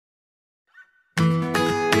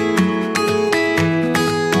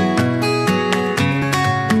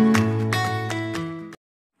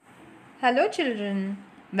Hello children,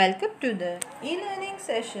 welcome to the e-learning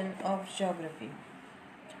session of geography.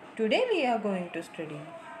 Today we are going to study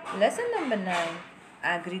lesson number 9,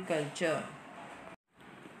 agriculture.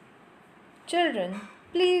 Children,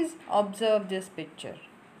 please observe this picture.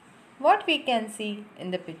 What we can see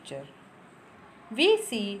in the picture? We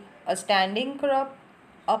see a standing crop,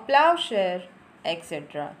 a plowshare,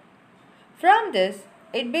 etc. From this,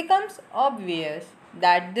 it becomes obvious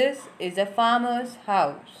that this is a farmer's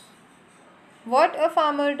house. What a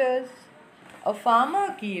farmer does? A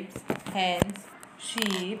farmer keeps hens,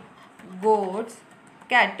 sheep, goats,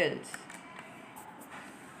 cattle.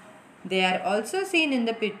 They are also seen in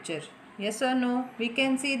the picture. Yes or no? We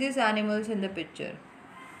can see these animals in the picture.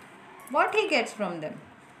 What he gets from them?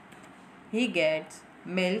 He gets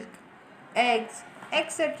milk, eggs,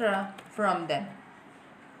 etc. from them.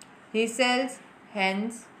 He sells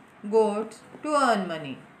hens, goats to earn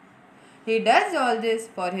money. He does all this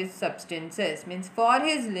for his substances, means for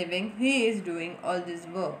his living he is doing all this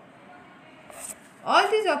work. All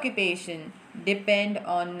these occupations depend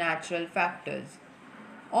on natural factors.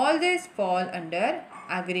 All these fall under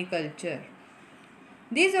agriculture.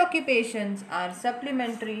 These occupations are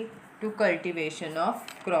supplementary to cultivation of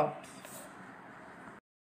crops.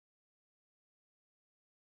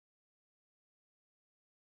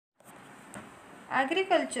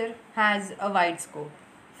 Agriculture has a wide scope.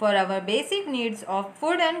 For our basic needs of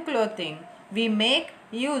food and clothing, we make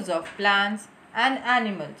use of plants and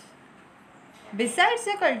animals. Besides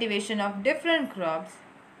the cultivation of different crops,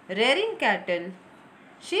 rearing cattle,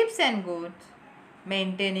 sheep and goats,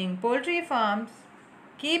 maintaining poultry farms,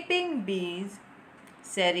 keeping bees,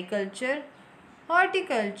 sericulture,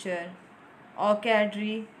 horticulture,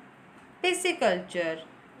 orchardry, pisciculture,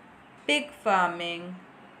 pig farming,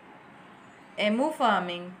 emu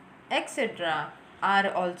farming, etc. are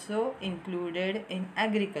also included in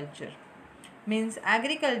agriculture. Means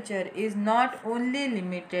agriculture is not only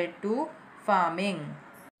limited to farming.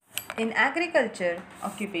 In agriculture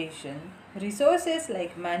occupation, resources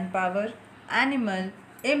like manpower, animal,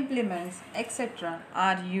 implements, etc.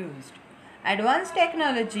 are used. Advanced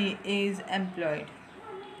technology is employed.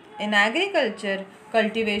 In agriculture,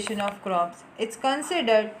 cultivation of crops is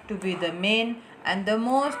considered to be the main and the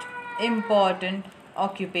most important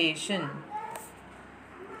occupation.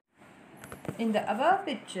 In the above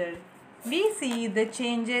picture, we see the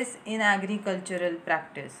changes in agricultural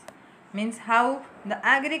practice. Means how the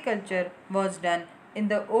agriculture was done in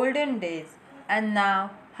the olden days and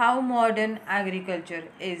now how modern agriculture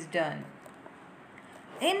is done.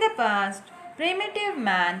 In the past, primitive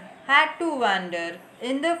man had to wander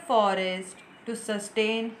in the forest to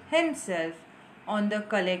sustain himself on the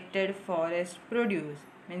collected forest produce.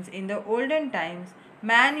 Means in the olden times,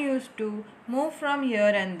 man used to move from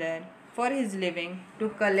here and there for his living to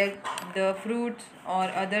collect the fruits or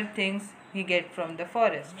other things he get from the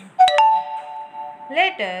forest.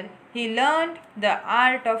 Later, he learned the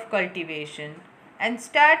art of cultivation and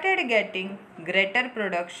started getting greater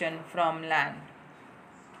production from land.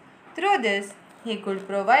 Through this, he could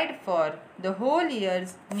provide for the whole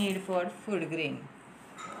year's need for food grain.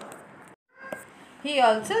 He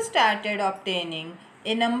also started obtaining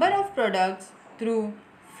a number of products through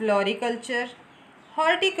floriculture,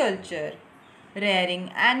 horticulture, rearing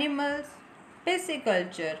animals,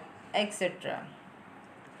 pisciculture, etc.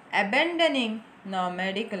 Abandoning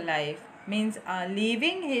nomadic life means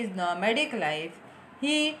leaving his nomadic life,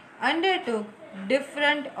 he undertook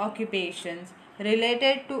different occupations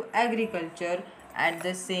related to agriculture at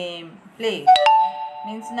the same place.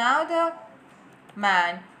 Means now the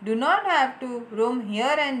man do not have to roam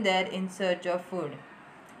here and there in search of food.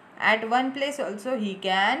 At one place also he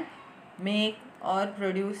can make or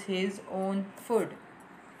produce his own food.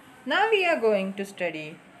 Now we are going to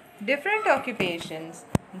study different occupations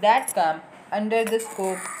that come under the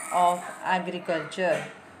scope of agriculture.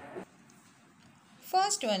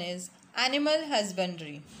 First one is animal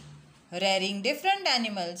husbandry. Rearing different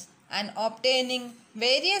animals and obtaining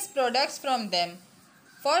various products from them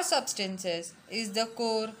for substances is the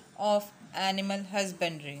core of animal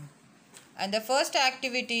husbandry. And the first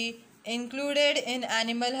activity included in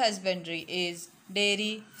animal husbandry is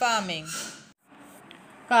dairy farming.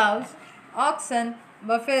 Cows, oxen,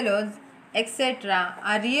 buffaloes, etc.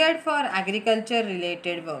 are reared for agriculture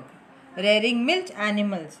related work. Rearing milch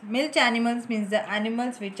animals. Milch animals means the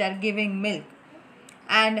animals which are giving milk.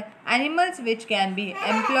 And animals which can be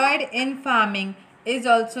employed in farming is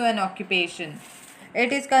also an occupation.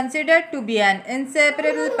 It is considered to be an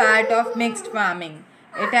inseparable part of mixed farming.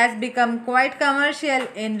 It has become quite commercial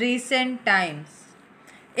in recent times.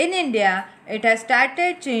 In India, it has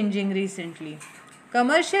started changing recently.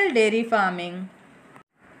 Commercial dairy farming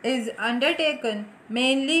is undertaken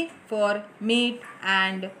mainly for meat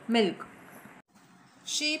and milk.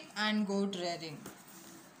 Sheep and goat rearing.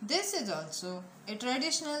 This is also a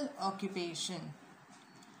traditional occupation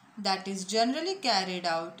that is generally carried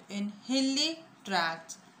out in hilly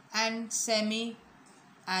tracts and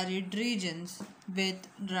semi-arid regions with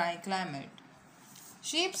dry climate.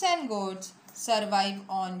 Sheep and goats survive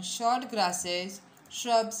on short grasses,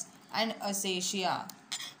 shrubs and acacia.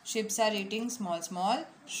 Sheep are eating small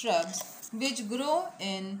shrubs which grow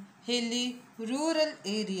in hilly rural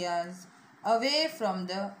areas away from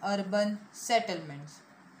the urban settlements.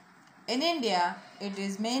 In India, it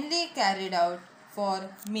is mainly carried out for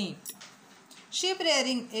meat. Sheep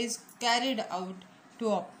rearing is carried out to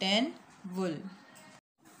obtain wool.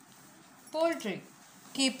 Poultry.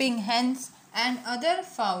 Keeping hens and other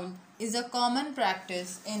fowl is a common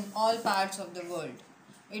practice in all parts of the world.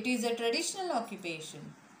 It is a traditional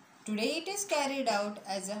occupation. Today it is carried out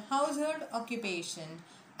as a household occupation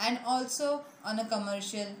and also on a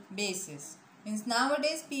commercial basis. Means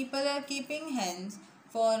nowadays people are keeping hens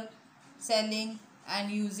for selling and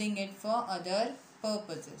using it for other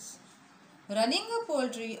purposes. Running a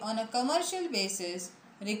poultry on a commercial basis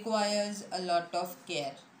requires a lot of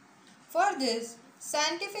care. For this,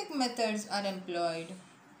 scientific methods are employed.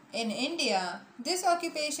 In India, this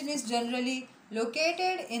occupation is generally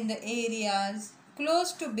located in the areas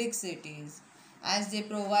close to big cities as they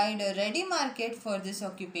provide a ready market for this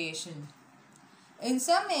occupation. In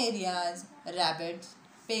some areas, rabbits,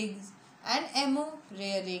 pigs and emu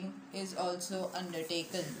rearing is also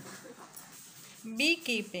undertaken.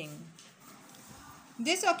 Beekeeping.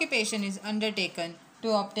 This occupation is undertaken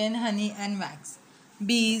to obtain honey and wax.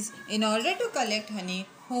 Bees, in order to collect honey,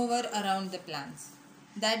 hover around the plants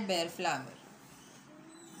that bear flower.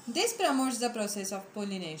 This promotes the process of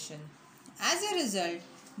pollination. As a result,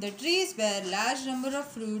 the trees bear large number of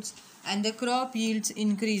fruits and the crop yields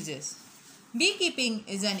increases. Beekeeping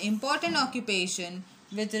is an important occupation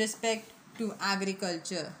with respect to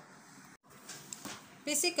agriculture.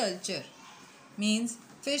 Pisciculture means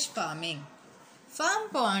fish farming. Farm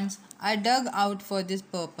ponds are dug out for this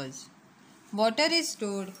purpose. Water is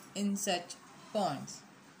stored in such ponds.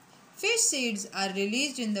 Fish seeds are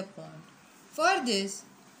released in the pond. For this,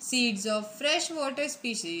 seeds of freshwater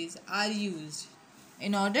species are used.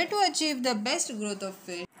 In order to achieve the best growth of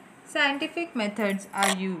fish, scientific methods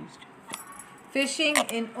are used. Fishing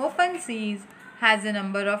in open seas has a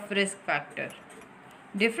number of risk factors.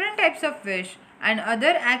 Different types of fish and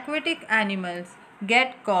other aquatic animals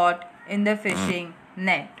get caught in the fishing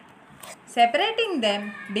net. Separating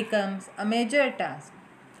them becomes a major task.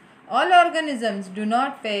 All organisms do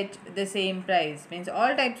not fetch the same price. Means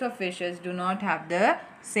all types of fishes do not have the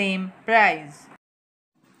same price.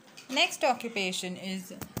 Next occupation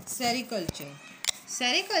is sericulture.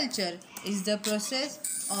 Sericulture is the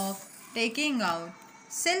process of taking out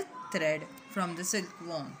silk thread from the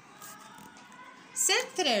silkworm. Silk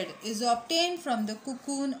thread is obtained from the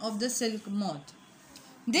cocoon of the silk moth.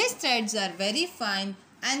 These threads are very fine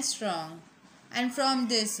and strong, and from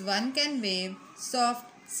this one can weave soft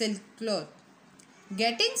silk cloth.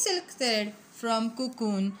 Getting silk thread from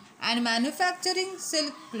cocoon and manufacturing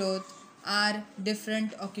silk cloth are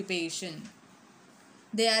different occupations.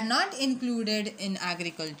 They are not included in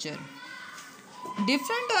agriculture.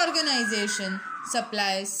 Different organizations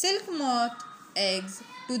supply silk moth eggs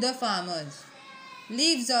to the farmers.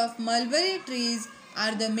 Leaves of mulberry trees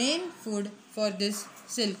are the main food for this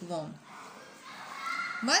silkworm.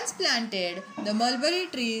 Once planted, the mulberry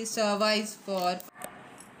tree survives for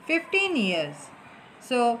 15 years.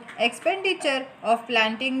 So, expenditure of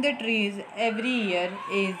planting the trees every year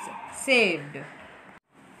is saved.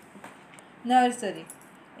 Nursery.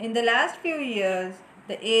 In the last few years,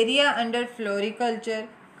 the area under floriculture,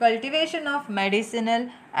 cultivation of medicinal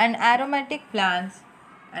and aromatic plants,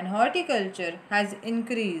 and horticulture has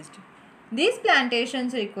increased. These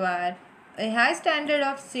plantations require a high standard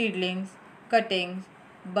of seedlings, cuttings,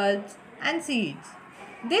 bulbs, and seeds.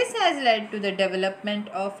 This has led to the development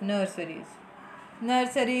of nurseries.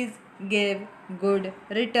 Nurseries give good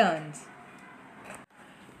returns.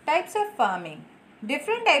 Types of farming.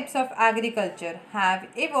 Different types of agriculture have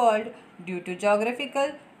evolved due to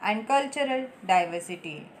geographical and cultural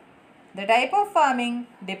diversity. The type of farming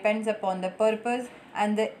depends upon the purpose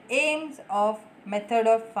and the aims of method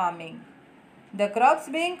of farming. The crops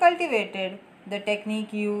being cultivated, the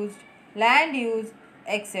technique used, land use,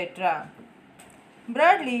 etc.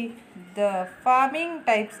 Broadly, the farming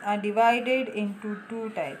types are divided into two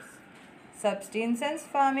types: subsistence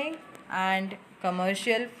farming and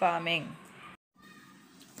commercial farming.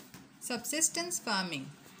 Subsistence farming.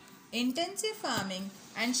 Intensive farming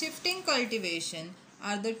and shifting cultivation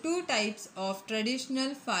are the two types of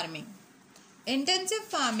traditional farming. Intensive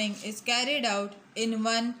farming is carried out in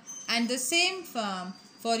one and the same farm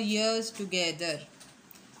for years together.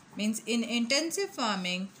 Means in intensive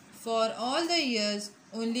farming, for all the years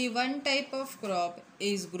only one type of crop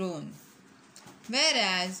is grown.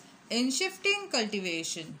 Whereas in shifting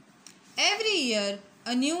cultivation, every year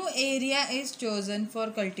a new area is chosen for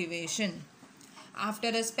cultivation. After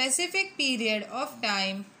a specific period of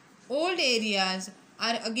time, old areas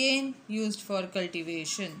are again used for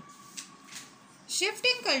cultivation.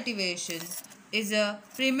 Shifting cultivation is a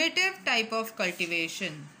primitive type of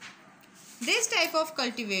cultivation. This type of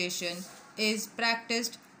cultivation is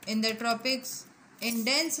practiced in the tropics in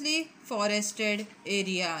densely forested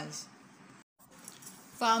areas.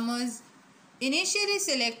 Farmers initially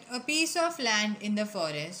select a piece of land in the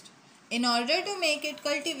forest. In order to make it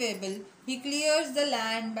cultivable, he clears the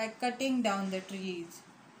land by cutting down the trees,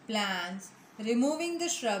 plants, removing the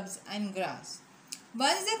shrubs and grass.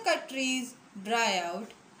 Once the cut trees dry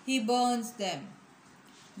out, he burns them.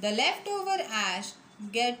 The leftover ash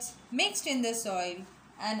gets mixed in the soil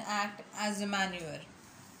and act as a manure.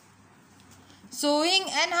 Sowing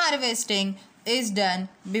and harvesting is done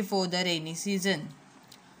before the rainy season.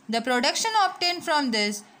 The production obtained from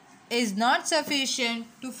this is not sufficient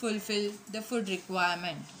to fulfill the food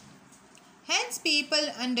requirement. Hence, people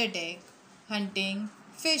undertake hunting,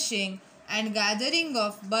 fishing, and gathering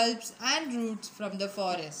of bulbs and roots from the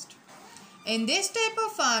forest. In this type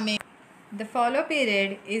of farming, the fallow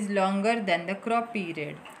period is longer than the crop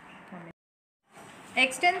period.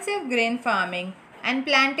 Extensive grain farming and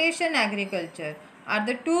plantation agriculture are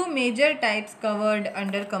the two major types covered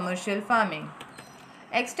under commercial farming.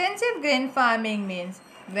 Extensive grain farming means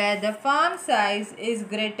where the farm size is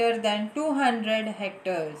greater than 200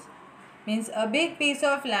 hectares. Means a big piece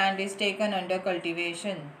of land is taken under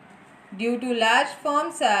cultivation. Due to large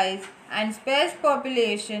farm size and sparse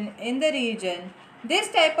population in the region, this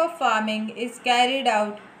type of farming is carried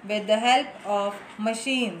out with the help of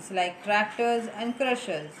machines like tractors and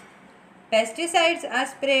crushers. Pesticides are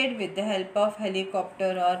sprayed with the help of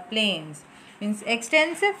helicopter or planes. Means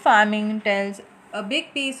extensive farming tells a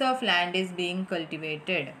big piece of land is being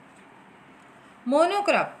cultivated.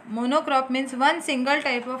 Monocrop. Monocrop means one single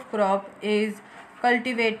type of crop is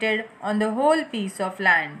cultivated on the whole piece of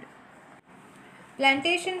land.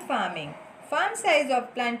 Plantation farming. Farm size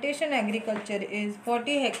of plantation agriculture is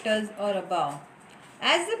 40 hectares or above.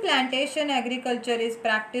 As the plantation agriculture is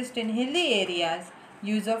practiced in hilly areas,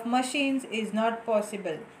 use of machines is not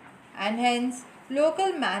possible and hence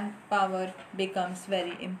local manpower becomes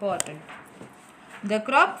very important. The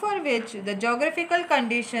crop for which the geographical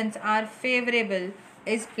conditions are favorable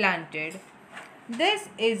is planted. This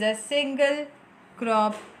is a single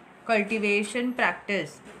crop cultivation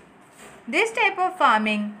practice. This type of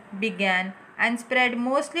farming began and spread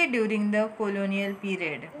mostly during the colonial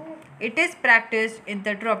period. It is practiced in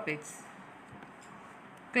the tropics.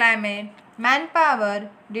 Climate,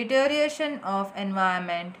 manpower, deterioration of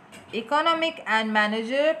environment, economic and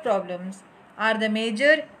managerial problems are the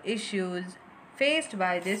major issues faced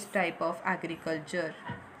by this type of agriculture.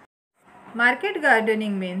 Market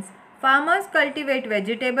gardening means farmers cultivate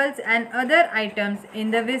vegetables and other items in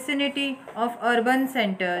the vicinity of urban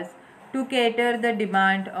centers to cater the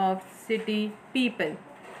demand of city people.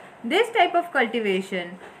 This type of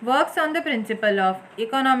cultivation works on the principle of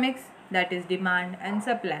economics, that is demand and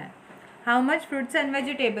supply. How much fruits and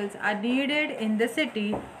vegetables are needed in the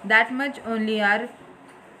city, that much only are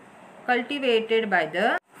cultivated by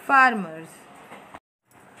the farmers.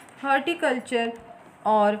 Horticulture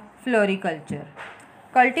or floriculture.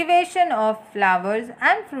 Cultivation of flowers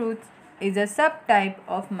and fruits is a subtype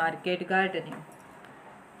of market gardening.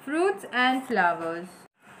 Fruits and flowers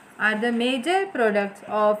are the major products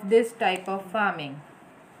of this type of farming.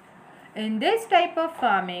 In this type of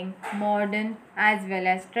farming, modern as well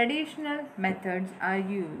as traditional methods are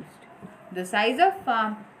used. The size of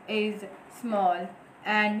farm is small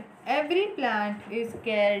and every plant is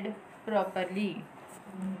cared properly.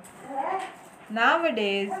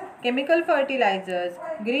 Nowadays, chemical fertilizers,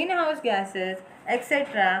 greenhouse gases,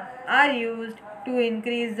 etc. are used to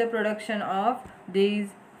increase the production of these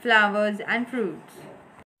flowers and fruits.